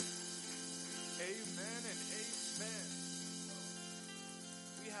Amen and amen.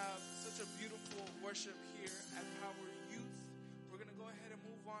 We have such a beautiful worship here at Power Youth. We're going to go ahead and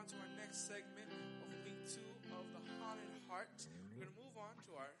move on to our next segment of week 2 of the Haunted Heart. We're going to move on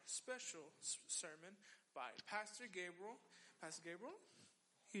to our special sermon by Pastor Gabriel. Pastor Gabriel,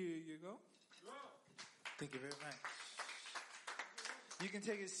 here you go. Thank you very much. You can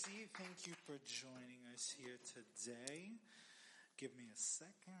take a seat. Thank you for joining us here today. Give me a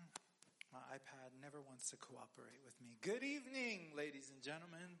second. My iPad never wants to cooperate with me. Good evening, ladies and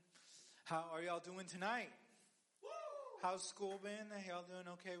gentlemen. How are y'all doing tonight? Woo! How's school been? Y'all doing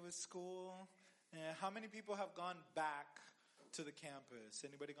okay with school? How many people have gone back to the campus?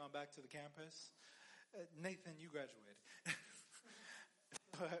 Anybody gone back to the campus? Nathan, you graduated.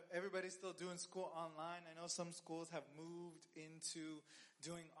 Everybody's still doing school online. I know some schools have moved into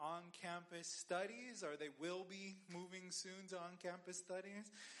doing on-campus studies, or they will be moving soon to on-campus studies.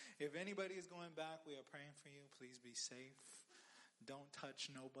 If anybody is going back, we are praying for you. Please be safe. Don't touch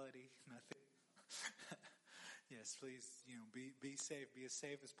nobody, nothing. Yes, please, be safe. Be as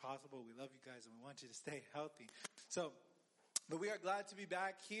safe as possible. We love you guys and we want you to stay healthy. But we are glad to be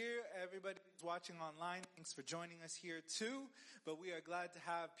back here. Everybody who's watching online, thanks for joining us here too. But we are glad to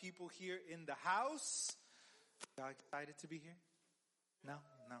have people here in the house. Y'all excited to be here? No,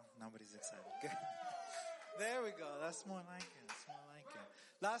 nobody's excited. Good. There we go. That's more like it.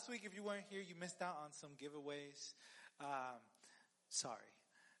 Last week, if you weren't here, you missed out on some giveaways. Sorry.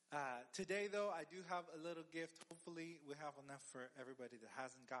 Today, though, I do have a little gift. Hopefully, we have enough for everybody that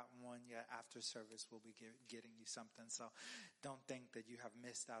hasn't gotten one yet. After service, we'll be getting you something. So, don't think that you have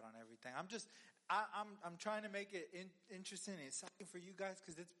missed out on everything. I'm trying to make it interesting and exciting for you guys,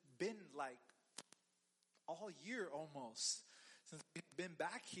 because it's been like all year almost since we've been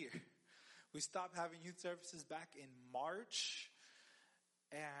back here. We stopped having youth services back in March.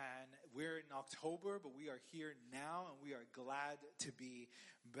 And we're in October, but we are here now, and we are glad to be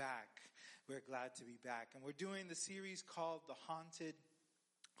back. We're glad to be back. And we're doing the series called The Haunted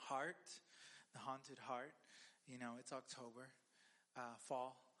Heart. The Haunted Heart. It's October,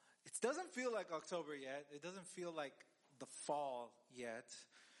 fall. It doesn't feel like October yet. It doesn't feel like the fall yet.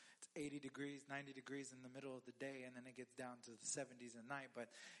 It's 80 degrees, 90 degrees in the middle of the day, and then it gets down to the 70s at night. But,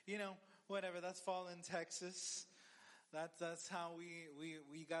 whatever. That's fall in Texas. That's how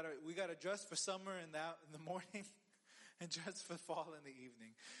we gotta dress for summer in the morning and dress for fall in the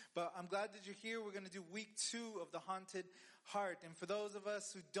evening. But I'm glad that you're here. We're going to do week 2 of the Haunted Heart. And for those of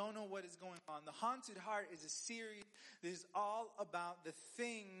us who don't know what is going on, the Haunted Heart is a series that is all about the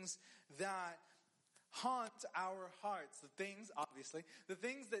things that haunt our hearts. The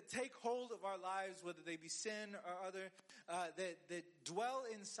things that take hold of our lives, whether they be sin or other, that dwell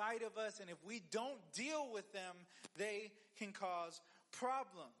inside of us. And if we don't deal with them, they can cause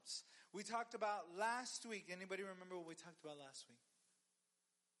problems. We talked about last week. Anybody remember what we talked about last week?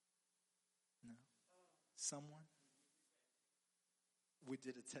 No? Someone? We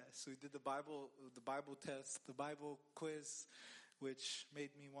did a test. We did the Bible test, the Bible quiz, which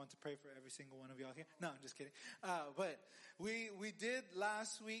made me want to pray for every single one of y'all here. No, I'm just kidding. But we did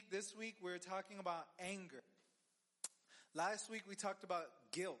last week. This week we're talking about anger. Last week we talked about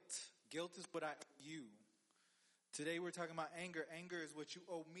guilt. Guilt is what I owe you. Today we're talking about anger. Anger is what you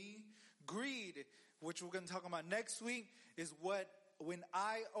owe me. Greed, which we're going to talk about next week, is when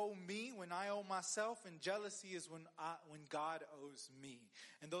I owe me, when I owe myself, and jealousy is when God owes me.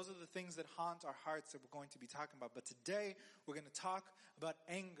 And those are the things that haunt our hearts that we're going to be talking about. But today, we're going to talk about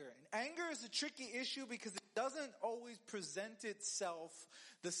anger. And anger is a tricky issue because it doesn't always present itself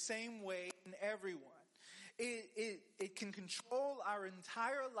the same way in everyone. It can control our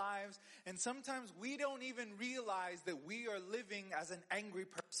entire lives, and sometimes we don't even realize that we are living as an angry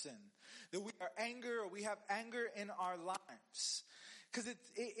person, that we are angry or we have anger in our lives. Because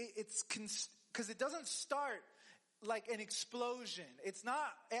it doesn't start like an explosion. It's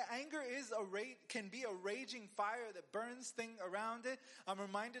not. Anger can be a raging fire that burns things around it. I'm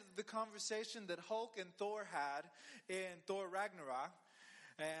reminded of the conversation that Hulk and Thor had in Thor Ragnarok.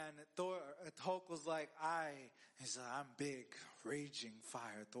 And Hulk was like, I'm big, raging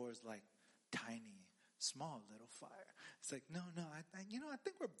fire. Thor's like, tiny, small little fire. It's like, no, I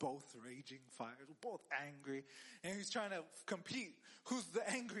think we're both raging fires. We're both angry. And he's trying to compete. Who's the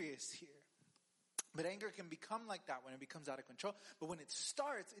angriest here? But anger can become like that when it becomes out of control. But when it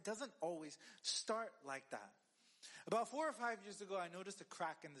starts, it doesn't always start like that. About 4 or 5 years ago, I noticed a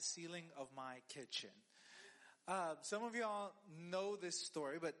crack in the ceiling of my kitchen. Some of y'all know this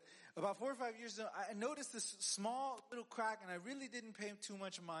story, but about 4 or 5 years ago, I noticed this small little crack, and I really didn't pay too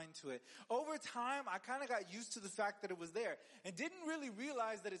much mind to it. Over time, I kind of got used to the fact that it was there and didn't really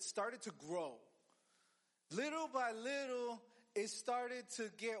realize that it started to grow. little by little, it started to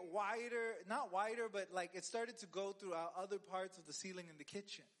get wider, not wider, but like it started to go throughout other parts of the ceiling in the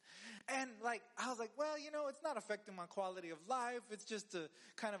kitchen. And like, I was like, well, it's not affecting my quality of life. It's just a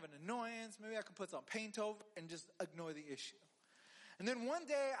kind of an annoyance. Maybe I can put some paint over and just ignore the issue. And then one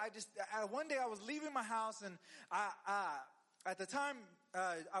day I was leaving my house, and at the time,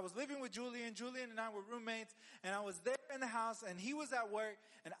 I was living with Julian. Julian and I were roommates, and I was there in the house, and he was at work,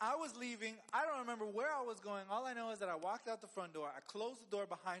 and I was leaving. I don't remember where I was going. All I know is that I walked out the front door. I closed the door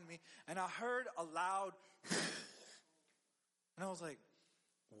behind me, and I heard a loud, and I was like,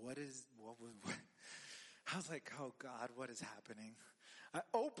 what was, I was like, oh God, what is happening? I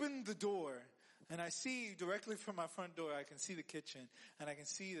opened the door, and I see directly from my front door, I can see the kitchen, and I can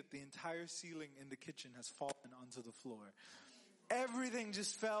see that the entire ceiling in the kitchen has fallen onto the floor. Everything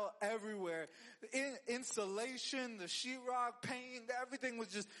just fell everywhere. Insulation, the sheetrock, paint, everything was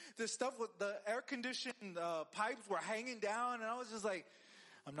just, the stuff with the air conditioned pipes were hanging down, and I was just like,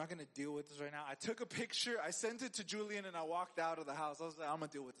 I'm not going to deal with this right now. I took a picture, I sent it to Julian, and I walked out of the house. I was like, I'm going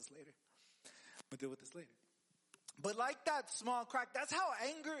to deal with this later. But like that small crack, that's how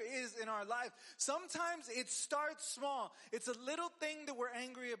anger is in our life. Sometimes it starts small. It's a little thing that we're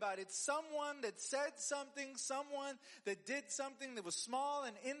angry about. It's someone that said something, someone that did something that was small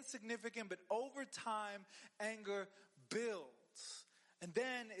and insignificant, but over time, anger builds. And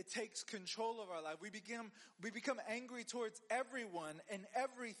then it takes control of our life. We become angry towards everyone and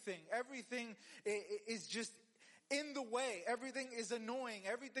everything. Everything is just in the way. Everything is annoying.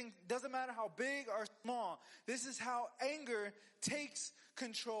 Everything doesn't matter how big or small. This is how anger takes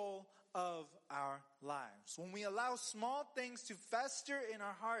control of our lives. When we allow small things to fester in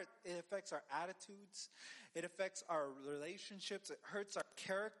our heart, it affects our attitudes. It affects our relationships. It hurts our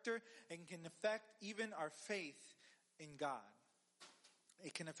character and can affect even our faith in God.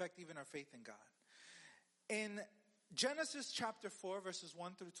 It can affect even our faith in God. In Genesis chapter 4, verses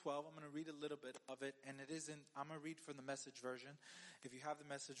 1 through 12, I'm going to read a little bit of it, and I'm going to read from the Message version. If you have the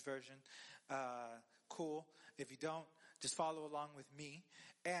Message version, cool. If you don't, just follow along with me.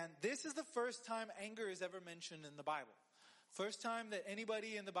 And this is the first time anger is ever mentioned in the Bible. First time that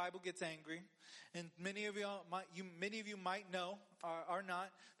anybody in the Bible gets angry. And many of you might know, or not,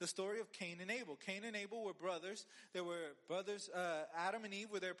 the story of Cain and Abel. Cain and Abel were brothers. They were brothers, Adam and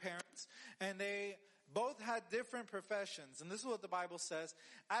Eve were their parents. And they both had different professions. And this is what the Bible says.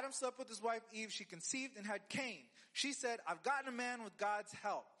 Adam slept with his wife Eve. She conceived and had Cain. She said, I've gotten a man with God's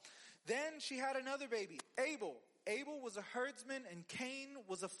help. Then she had another baby, Abel. Abel was a herdsman and Cain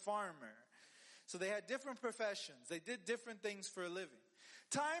was a farmer. So they had different professions. They did different things for a living.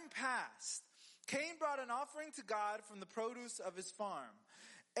 Time passed. Cain brought an offering to God from the produce of his farm.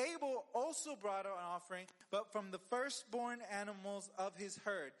 Abel also brought an offering, but from the firstborn animals of his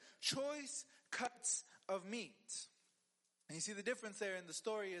herd, choice cuts of meat. And you see the difference there in the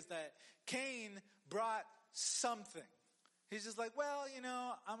story is that Cain brought something. He's just like, well,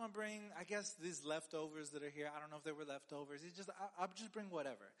 I'm going to bring, I guess, these leftovers that are here. I don't know if they were leftovers. I'll just bring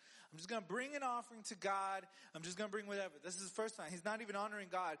whatever. I'm just going to bring an offering to God. I'm just going to bring whatever. This is the first time. He's not even honoring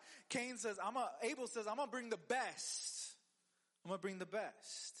God. Abel says, I'm going to bring the best. I'm going to bring the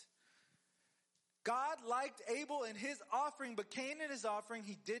best. God liked Abel and his offering, but Cain and his offering,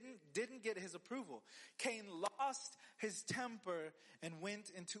 he didn't get his approval. Cain lost his temper and went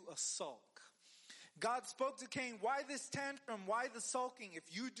into a sulk. God spoke to Cain, why this tantrum? Why the sulking? If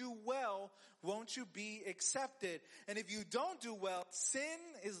you do well, won't you be accepted? And if you don't do well, sin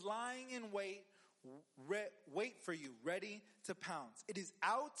is lying in wait for you, ready to pounce. It is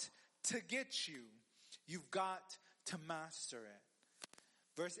out to get you. You've got to master it.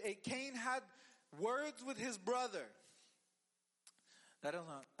 Verse 8, Cain had words with his brother. That's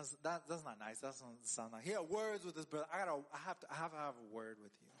not nice. That doesn't sound nice. He had words with his brother. I have to have a word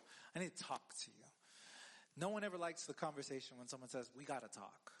with you. I need to talk to you. No one ever likes the conversation when someone says, we gotta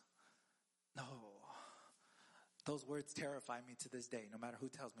talk. No. Those words terrify me to this day. No matter who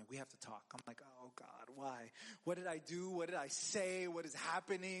tells me, we have to talk. I'm like, oh God, why? What did I do? What did I say? What is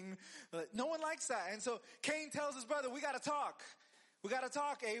happening? No one likes that. And so Cain tells his brother, we gotta talk. We gotta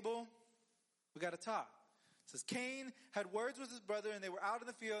talk, Abel. We gotta talk. It says Cain had words with his brother and they were out in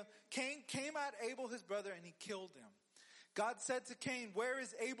the field. Cain came at Abel, his brother, and he killed him. God said to Cain, where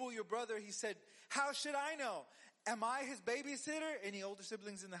is Abel, your brother? He said, how should I know? Am I his babysitter? Any older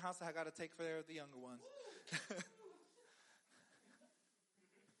siblings in the house? I got to take care of the younger ones.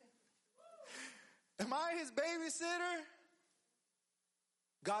 Am I his babysitter?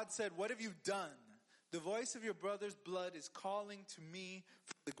 God said, what have you done? The voice of your brother's blood is calling to me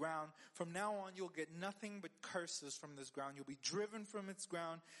from the the ground. From now on, you'll get nothing but curses from this ground. You'll be driven from its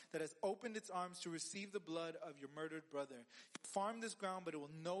ground that has opened its arms to receive the blood of your murdered brother. You farm this ground, but it will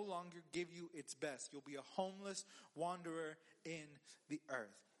no longer give you its best. You'll be a homeless wanderer in the earth.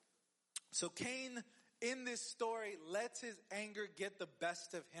 So Cain, in this story, lets his anger get the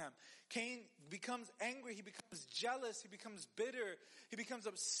best of him. Cain becomes angry. He becomes jealous. He becomes bitter. He becomes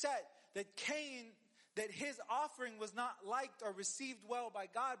upset that his offering was not liked or received well by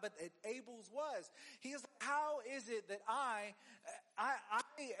God, but that Abel's was. He is, how is it that I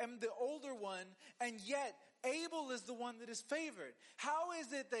am the older one, and yet Abel is the one that is favored? How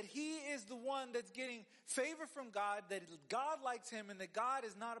is it that he is the one that's getting favor from God, that God likes him, and that God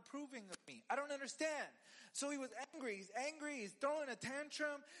is not approving of me? I don't understand. So he was angry. He's angry. He's throwing a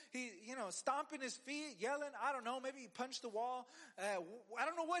tantrum. He, stomping his feet, yelling. I don't know. Maybe he punched the wall. I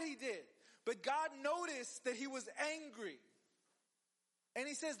don't know what he did. But God noticed that he was angry. And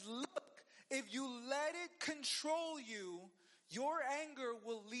he says, look, if you let it control you, your anger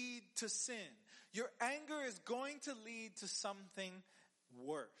will lead to sin. Your anger is going to lead to something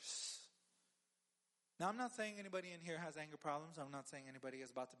worse. Now, I'm not saying anybody in here has anger problems. I'm not saying anybody is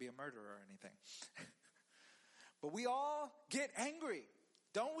about to be a murderer or anything. But we all get angry,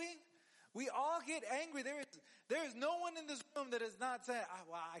 don't we? We all get angry. There is no one in this room that is not saying,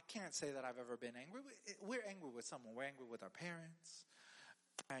 well, I can't say that I've ever been angry. We're angry with someone. We're angry with our parents,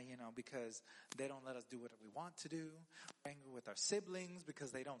 because they don't let us do what we want to do. We're angry with our siblings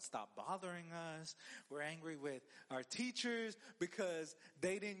because they don't stop bothering us. We're angry with our teachers because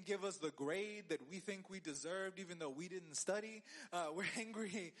they didn't give us the grade that we think we deserved, even though we didn't study. We're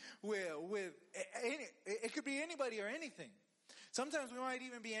angry with it could be anybody or anything. Sometimes we might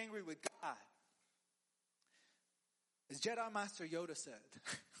even be angry with God. As Jedi Master Yoda said,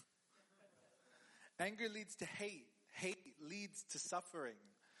 anger leads to hate. Hate leads to suffering.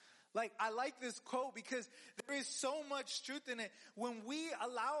 I like this quote because there is so much truth in it. When we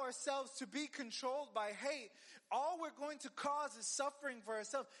allow ourselves to be controlled by hate, all we're going to cause is suffering for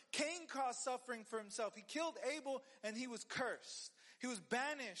ourselves. Cain caused suffering for himself. He killed Abel and he was cursed. He was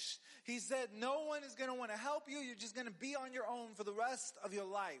banished. He said, no one is going to want to help you. You're just going to be on your own for the rest of your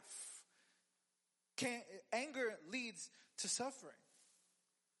life. Anger leads to suffering.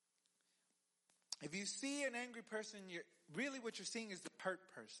 If you see an angry person, really what you're seeing is the hurt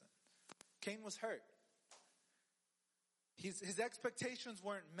person. Cain was hurt. His expectations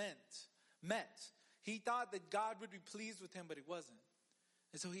weren't met. He thought that God would be pleased with him, but he wasn't.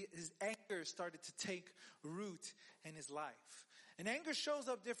 And so his anger started to take root in his life. And anger shows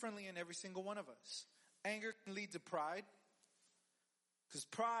up differently in every single one of us. Anger can lead to pride. Because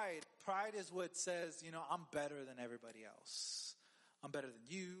pride is what says, I'm better than everybody else. I'm better than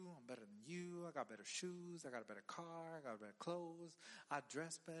you. I'm better than you. I got better shoes. I got a better car. I got better clothes. I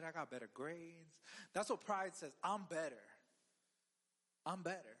dress better. I got better grades. That's what pride says. I'm better. I'm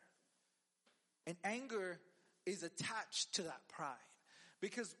better. And anger is attached to that pride.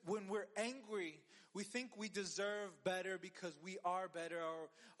 Because when we're angry, we think we deserve better because we are better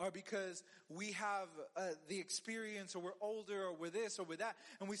or because we have the experience, or we're older, or we're this or we're that.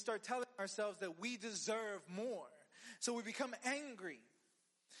 And we start telling ourselves that we deserve more. So we become angry.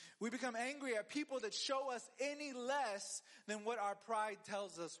 We become angry at people that show us any less than what our pride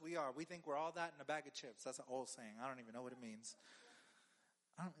tells us we are. We think we're all that in a bag of chips. That's an old saying. I don't even know what it means.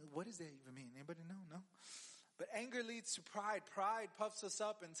 What does that even mean? Anybody know? No? But anger leads to pride. Pride puffs us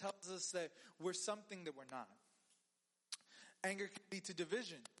up and tells us that we're something that we're not. Anger can lead to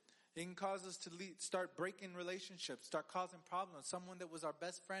division. It can cause us to start breaking relationships, start causing problems. Someone that was our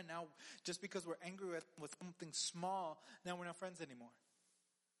best friend, now just because we're angry with something small, now we're not friends anymore.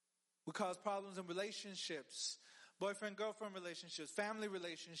 We cause problems in relationships, boyfriend-girlfriend relationships, family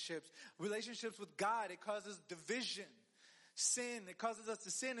relationships, relationships with God. It causes division, sin. It causes us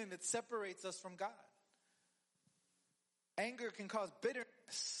to sin, and it separates us from God. Anger can cause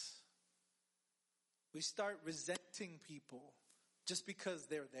bitterness. We start resenting people just because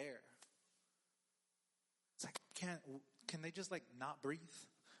they're there. It's like, can they just not breathe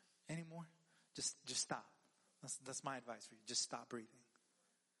anymore? Just stop. That's my advice for you. Just stop breathing.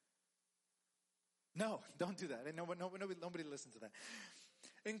 No, don't do that. Nobody listen to that.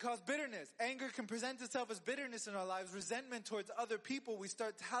 It can cause bitterness. Anger can present itself as bitterness in our lives. Resentment towards other people. We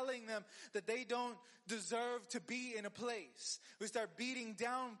start telling them that they don't deserve to be in a place. We start beating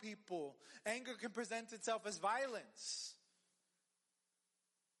down people. Anger can present itself as violence.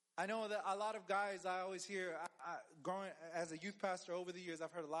 I know that a lot of guys, I always hear, growing as a youth pastor over the years,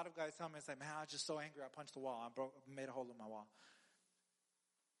 I've heard a lot of guys tell me, it's like, man, I was just so angry, I punched the wall. I made a hole in my wall.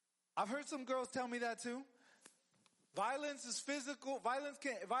 I've heard some girls tell me that too. Violence is physical.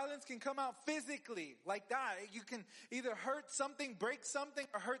 Violence can come out physically like that. You can either hurt something, break something,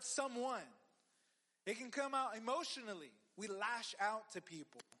 or hurt someone. It can come out emotionally. We lash out to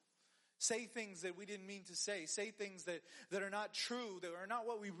people. Say things that we didn't mean to say. Say things that are not true, that are not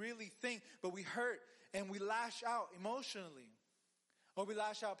what we really think, but we hurt and we lash out emotionally. Or we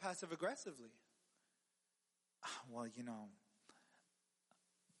lash out passive aggressively. Well,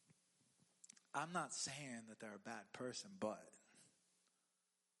 I'm not saying that they're a bad person, but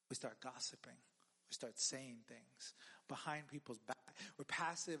we start gossiping. We start saying things behind people's back. We're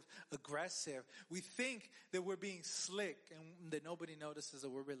passive aggressive. We think that we're being slick and that nobody notices that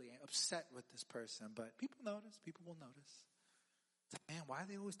we're really upset with this person. But people notice. People will notice. It's like, man, why are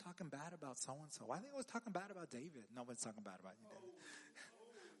they always talking bad about so-and-so? Why are they always talking bad about David? Nobody's talking bad about you, David.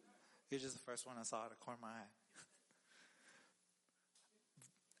 You're just the first one I saw out of the corner of my eye.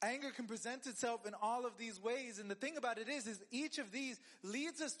 Anger can present itself in all of these ways. And the thing about it is each of these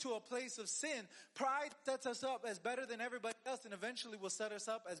leads us to a place of sin. Pride sets us up as better than everybody else and eventually will set us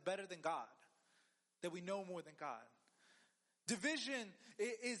up as better than God. That we know more than God. Division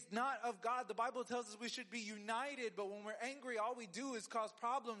is not of God. The Bible tells us we should be united, but when we're angry, all we do is cause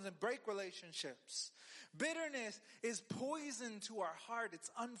problems and break relationships. Bitterness is poison to our heart.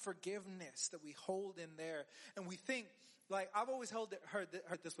 It's unforgiveness that we hold in there. And we think, like, I've always heard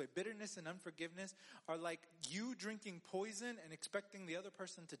this way. Bitterness and unforgiveness are like you drinking poison and expecting the other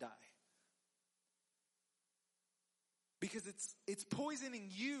person to die. Because it's poisoning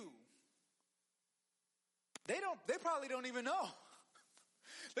you. They probably don't even know.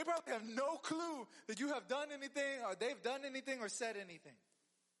 They probably have no clue that you have done anything or they've done anything or said anything.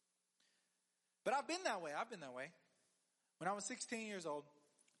 But I've been that way. When I was 16 years old,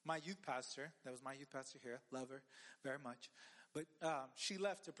 my youth pastor, that was my youth pastor here, love her very much, but she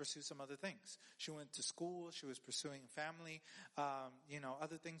left to pursue some other things. She went to school, she was pursuing family,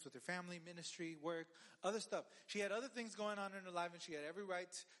 other things with her family, ministry, work, other stuff. She had other things going on in her life and she had every right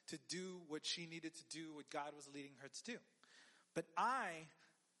to do what she needed to do, what God was leading her to do. But I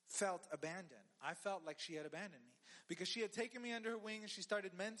felt abandoned. I felt like she had abandoned me because she had taken me under her wing and she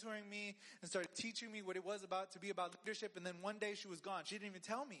started mentoring me and started teaching me what it was about to be about leadership. And then one day she was gone. She didn't even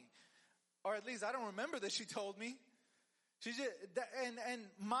tell me, or at least I don't remember that she told me. She just, and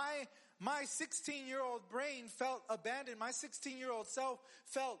my 16-year-old brain felt abandoned. My 16-year-old self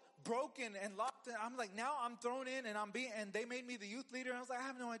felt broken and locked. And I'm like, now I'm thrown in and and they made me the youth leader. And I was like, I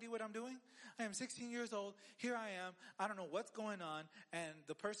have no idea what I'm doing. I am 16 years old. Here I am. I don't know what's going on. And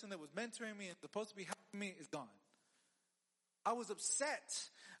the person that was mentoring me and supposed to be helping me is gone. I was upset.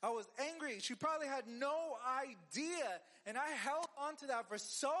 I was angry. She probably had no idea. And I held on to that for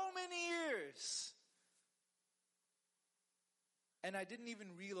so many years. And I didn't even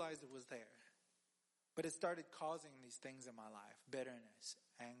realize it was there. But it started causing these things in my life. Bitterness,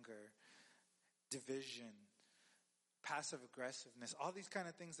 anger, division, passive aggressiveness, all these kind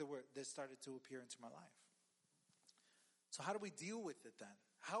of things that started to appear into my life. So how do we deal with it then?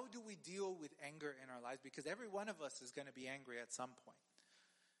 How do we deal with anger in our lives? Because every one of us is going to be angry at some point.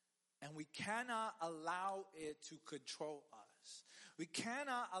 And we cannot allow it to control us. We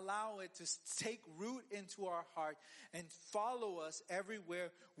cannot allow it to take root into our heart and follow us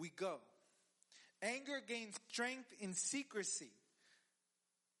everywhere we go. Anger gains strength in secrecy.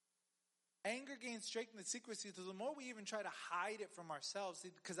 Anger gains strength in secrecy. So the more we even try to hide it from ourselves,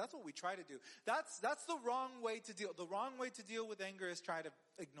 because that's what we try to do. That's the wrong way to deal. The wrong way to deal with anger is try to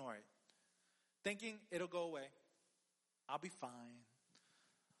ignore it. Thinking it'll go away. I'll be fine.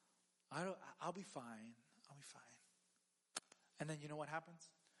 I'll be fine. And then you know what happens?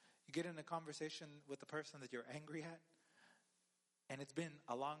 You get in a conversation with the person that you're angry at. And it's been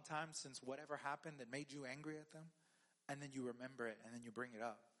a long time since whatever happened that made you angry at them. And then you remember it and then you bring it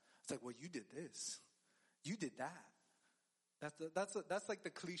up. It's like, well, you did this. You did that. That's like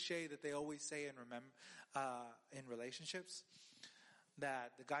the cliche that they always say in relationships.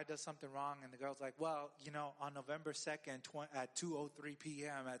 That the guy does something wrong and the girl's like, well, on November 2nd at 2:03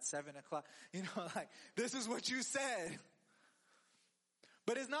 p.m. at 7 o'clock, like, this is what you said.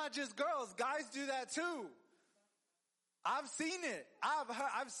 But it's not just girls. Guys do that too. I've seen it.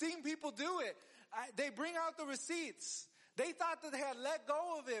 I've seen people do it. They bring out the receipts. They thought that they had let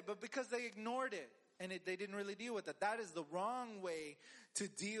go of it, but because they ignored it and they didn't really deal with it. That is the wrong way to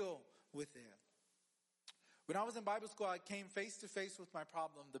deal with it. When I was in Bible school, I came face to face with my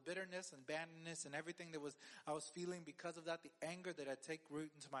problem, the bitterness and abandonedness and everything I was feeling because of that, the anger that had taken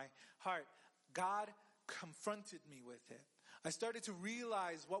root into my heart. God confronted me with it. I started to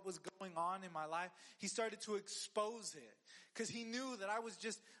realize what was going on in my life. He started to expose it because he knew that I was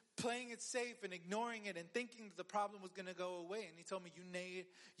just playing it safe and ignoring it and thinking that the problem was going to go away. And he told me, you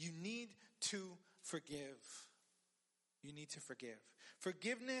need to forgive. You need to forgive.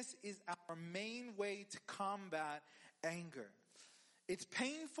 Forgiveness is our main way to combat anger. It's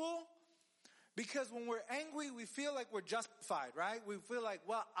painful because when we're angry, we feel like we're justified, right? We feel like,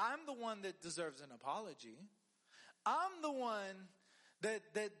 well, I'm the one that deserves an apology. I'm the one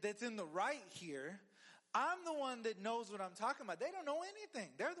that's in the right here. I'm the one that knows what I'm talking about. They don't know anything.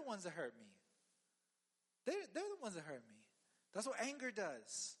 They're the ones that hurt me. They're the ones that hurt me. That's what anger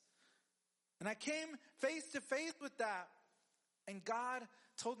does. And I came face to face with that. And God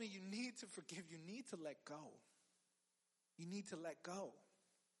told me, you need to forgive. You need to let go. You need to let go.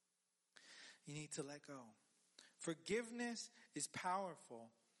 You need to let go. Forgiveness is powerful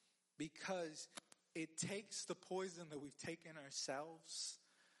because it takes the poison that we've taken ourselves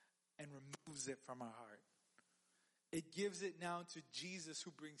and removes it from our heart. It gives it now to Jesus,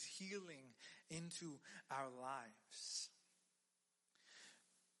 who brings healing into our lives.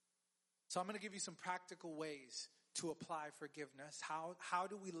 So I'm going to give you some practical ways to apply forgiveness. How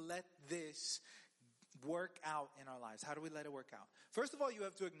do we let this work out in our lives? How do we let it work out? First of all, you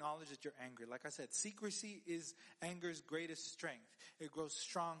have to acknowledge that you're angry. Like I said, secrecy is anger's greatest strength. It grows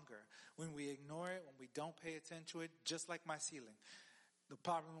stronger when we ignore it, when we don't pay attention to it, just like my ceiling. The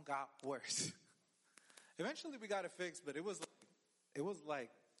problem got worse. Eventually we got it fixed, but it was like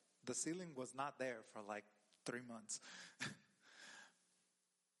the ceiling was not there for like 3 months.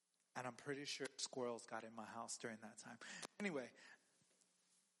 And I'm pretty sure squirrels got in my house during that time. Anyway,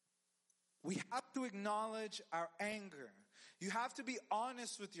 we have to acknowledge our anger. You have to be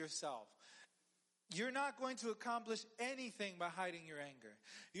honest with yourself. You're not going to accomplish anything by hiding your anger.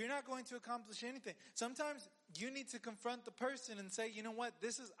 You're not going to accomplish anything. Sometimes you need to confront the person and say, you know what,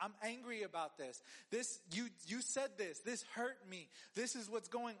 I'm angry about this. You said this. This hurt me. This is what's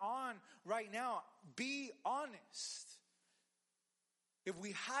going on right now. Be honest. If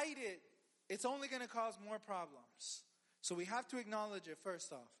we hide it, it's only going to cause more problems. So we have to acknowledge it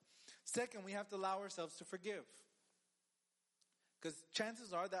first off. Second, we have to allow ourselves to forgive. Because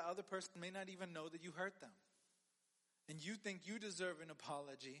chances are that other person may not even know that you hurt them. And you think you deserve an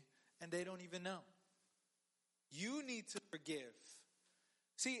apology, and they don't even know. You need to forgive.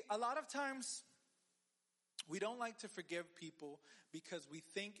 See, a lot of times, we don't like to forgive people because we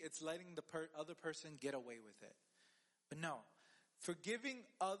think it's letting the other person get away with it. But no. Forgiving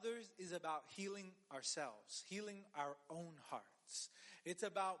others is about healing ourselves, healing our own hearts. It's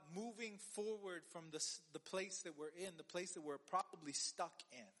about moving forward from the place that we're in, the place that we're probably stuck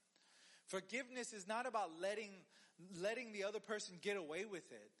in. Forgiveness is not about letting the other person get away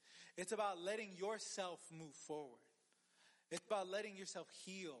with it. It's about letting yourself move forward. It's about letting yourself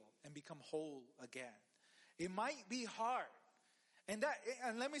heal and become whole again. It might be hard. And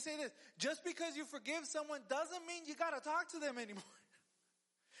let me say this, just because you forgive someone doesn't mean you gotta talk to them anymore.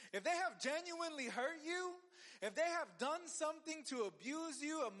 If they have genuinely hurt you, if they have done something to abuse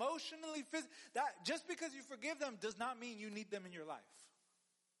you emotionally, just because you forgive them does not mean you need them in your life.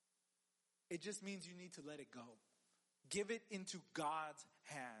 It just means you need to let it go. Give it into God's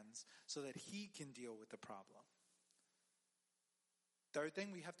hands so that He can deal with the problem. Third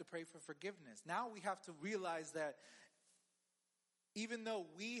thing, we have to pray for forgiveness. Now we have to realize that even though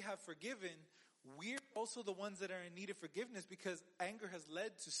we have forgiven, we're also the ones that are in need of forgiveness because anger has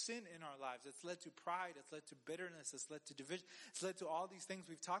led to sin in our lives. It's led to pride. It's led to bitterness. It's led to division. It's led to all these things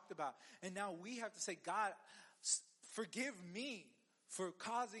we've talked about. And now we have to say, God, forgive me for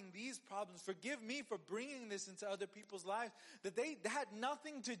causing these problems. Forgive me for bringing this into other people's lives that they had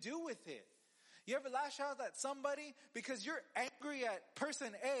nothing to do with it. You ever lash out at somebody because you're angry at person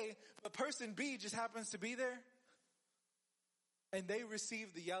A, but person B just happens to be there? And they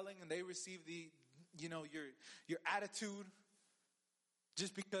receive the yelling and they receive the, your attitude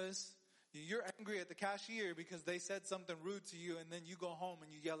just because you're angry at the cashier because they said something rude to you, and then you go home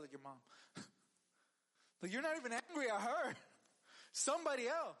and you yell at your mom. But you're not even angry at her. Somebody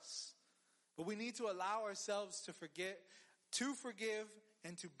else. But we need to allow ourselves to forgive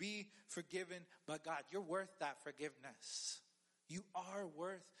and to be forgiven by God. You're worth that forgiveness. You are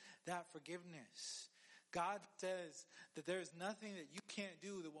worth that forgiveness. God says that there is nothing that you can't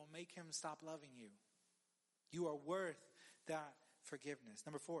do that will make Him stop loving you. You are worth that forgiveness.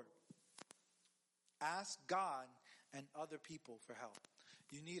 Number 4, ask God and other people for help.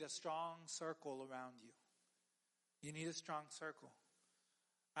 You need a strong circle around you. You need a strong circle.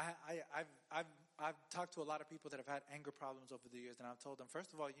 I've talked to a lot of people that have had anger problems over the years, and I've told them,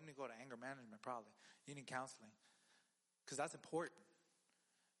 first of all, you need to go to anger management probably. You need counseling. Because that's important.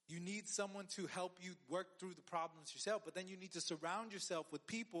 You need someone to help you work through the problems yourself, but then you need to surround yourself with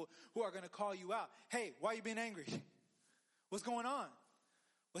people who are going to call you out. Hey, why are you being angry? What's going on?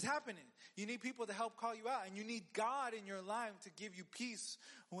 What's happening? You need people to help call you out, and you need God in your life to give you peace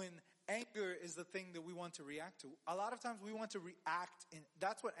when anger is the thing that we want to react to. A lot of times we want to react, and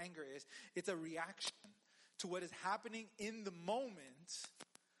that's what anger is. It's a reaction to what is happening in the moment,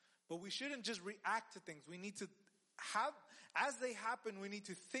 but we shouldn't just react to things. We need to have, as they happen, we need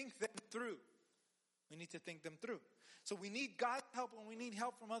to think them through. We need to think them through. So we need God's help, and we need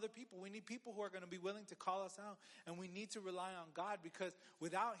help from other people. We need people who are going to be willing to call us out, and we need to rely on God, because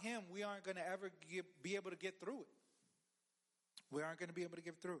without Him, we aren't going to ever be able to get through it. We aren't going to be able to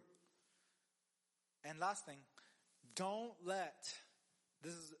get through it. And last thing,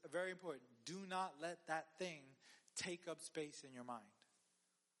 this is very important, do not let that thing take up space in your mind.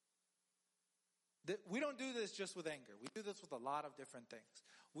 We don't do this just with anger. We do this with a lot of different things.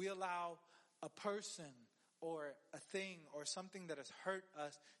 We allow a person or a thing or something that has hurt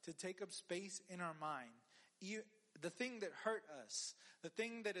us to take up space in our mind. The thing that hurt us, the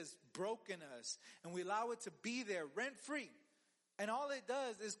thing that has broken us, and we allow it to be there rent-free. And all it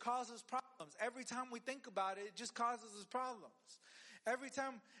does is cause us problems. Every time we think about it, it just causes us problems. Every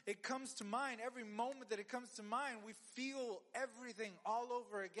time it comes to mind, every moment that it comes to mind, we feel everything all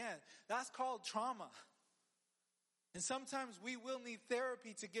over again. That's called trauma. And sometimes we will need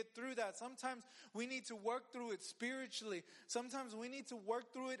therapy to get through that. Sometimes we need to work through it spiritually. Sometimes we need to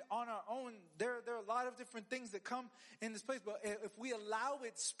work through it on our own. There are a lot of different things that come in this place. But if we allow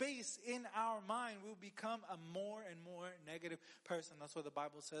it space in our mind, we'll become a more and more negative person. That's what the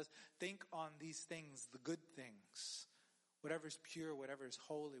Bible says. Think on these things, the good things. Whatever is pure, whatever is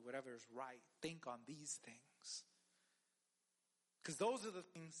holy, whatever is right. Think on these things. Because those are the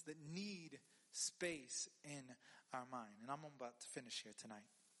things that need space in our mind. And I'm about to finish here tonight.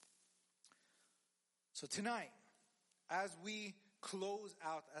 So tonight, as I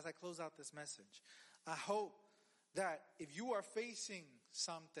close out this message, I hope that if you are facing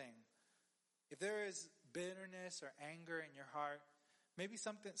something, if there is bitterness or anger in your heart, maybe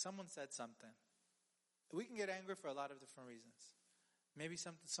someone said something. We can get angry for a lot of different reasons. Maybe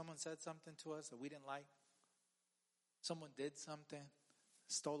someone said something to us that we didn't like. Someone did something,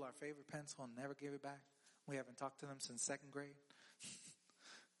 stole our favorite pencil and never gave it back. We haven't talked to them since 2nd grade.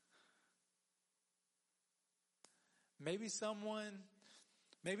 Maybe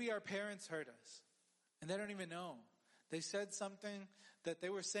our parents hurt us and they don't even know. They said something that they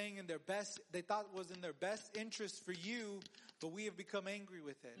were saying they thought was in their best interest for you, but we have become angry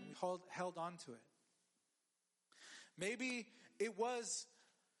with it and we held on to it. Maybe it was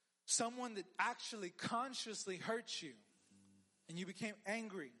someone that actually consciously hurt you and you became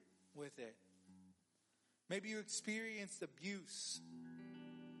angry with it. Maybe you experienced abuse.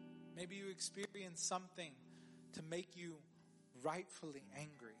 Maybe you experienced something to make you rightfully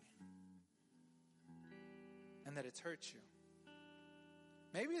angry and that it's hurt you.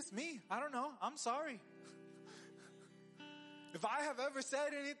 Maybe it's me. I don't know. I'm sorry. If I have ever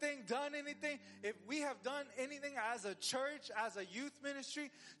said anything, done anything, if we have done anything as a church, as a youth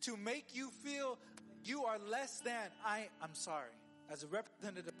ministry, to make you feel you are less than, I'm sorry. As a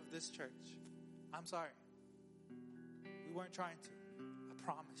representative of this church, I'm sorry. We weren't trying to. I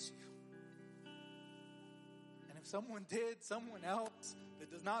promise you. And if someone else that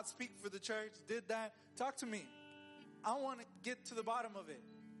does not speak for the church did that, talk to me. I want to get to the bottom of it.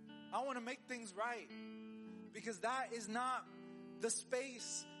 I want to make things right. Because that is not the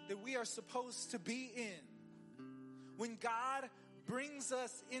space that we are supposed to be in. When God brings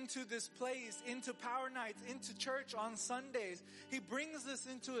us into this place, into Power Nights, into church on Sundays, He brings us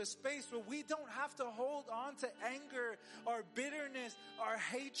into a space where we don't have to hold on to anger, our bitterness, our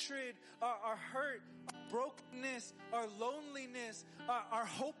hatred, our hurt, our brokenness, our loneliness, our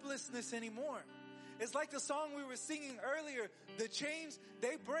hopelessness anymore. It's like the song we were singing earlier, the chains,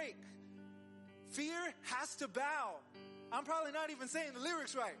 they break. Fear has to bow. I'm probably not even saying the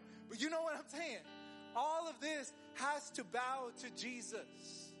lyrics right, but you know what I'm saying. All of this has to bow to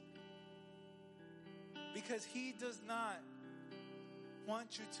Jesus. Because He does not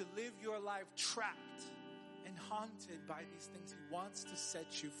want you to live your life trapped and haunted by these things. He wants to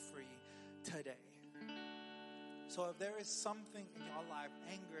set you free today. So if there is something in your life,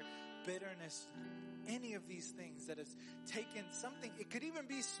 anger, bitterness, any of these things that has taken something, it could even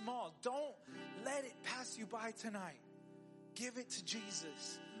be small. Don't let it pass you by tonight. Give it to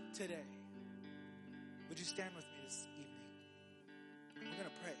Jesus today. Would you stand with me this evening? We're going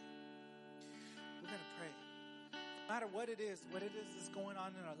to pray. We're going to pray. No matter what it is that's going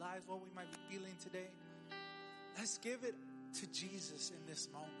on in our lives, what we might be feeling today, let's give it to Jesus in this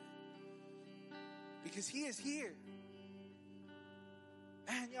moment. because He is here.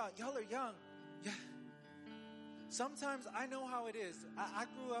 Man, y'all are young. Yeah. Sometimes I know how it is. I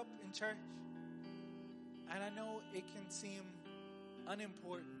grew up in church, and I know it can seem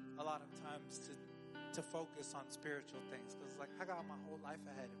unimportant a lot of times to focus on spiritual things, because like I got my whole life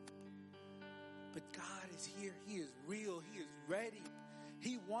ahead of me. But God is here. He is real. He is ready.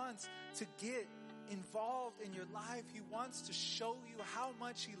 He wants to get involved in your life. He wants to show you how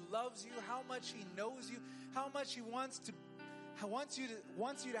much He loves you, how much He knows you, how much He wants you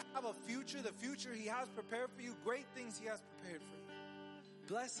to have a future, the future He has prepared for you, great things He has prepared for you,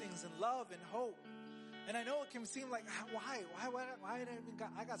 blessings and love and hope. And I know it can seem like, why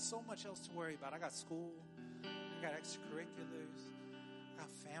I got so much else to worry about. I got school, I got extracurriculars, I got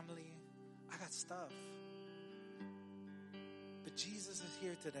family, I got stuff. But Jesus is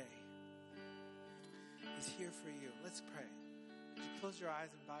here today. He's here for you. Let's pray. Would you close your eyes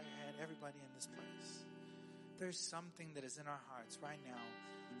and bow your head, everybody in this place? There's something that is in our hearts right now.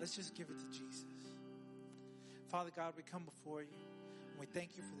 Let's just give it to Jesus. Father God, we come before you, and we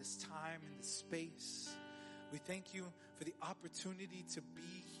thank you for this time and this space. We thank you for the opportunity to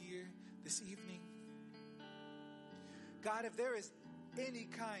be here this evening. God, if there is any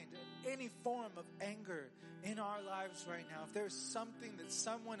kind, any form of anger in our lives right now, if there's something that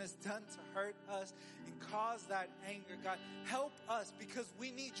someone has done to hurt us and cause that anger, God, help us, because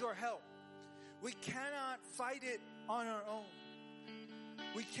we need your help. We cannot fight it on our own.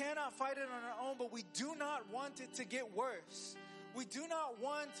 We cannot fight it on our own, but we do not want it to get worse. We do not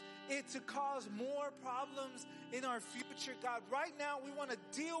want it to cause more problems in our future, God. Right now, we want to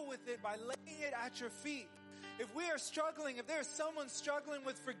deal with it by laying it at your feet. If we are struggling, if there's someone struggling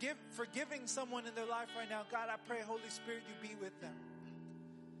with forgiving someone in their life right now, God, I pray, Holy Spirit, you be with them.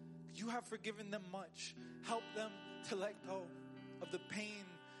 You have forgiven them much. Help them to let go of the pain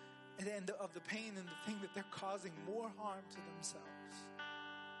and of the pain and the thing that they're causing more harm to themselves.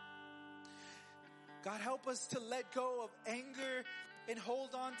 God, help us to let go of anger and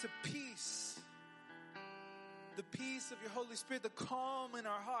hold on to peace. The peace of your Holy Spirit, the calm in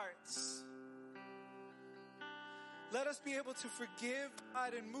our hearts. Let us be able to forgive,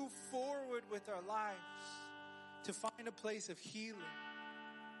 God, and move forward with our lives to find a place of healing.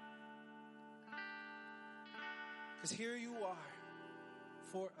 Because here you are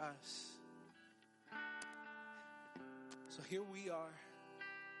for us. So here we are,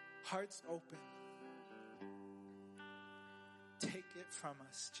 hearts open. Take it from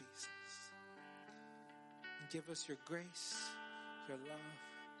us, Jesus. And give us your grace, your love,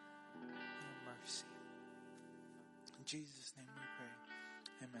 and your mercy. In Jesus' name we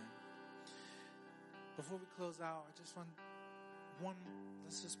pray. Amen. Before we close out, I just want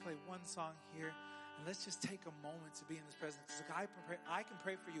let's just play one song here, and let's just take a moment to be in His presence. Because I can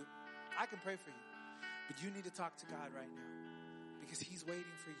pray for you. I can pray for you. But you need to talk to God right now, because He's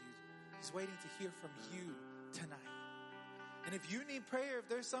waiting for you. He's waiting to hear from you tonight. And if you need prayer, if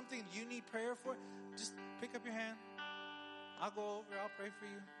there's something you need prayer for, just pick up your hand. I'll go over, I'll pray for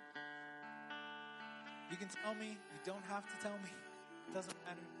you. You can tell me, you don't have to tell me. It doesn't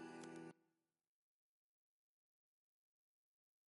matter.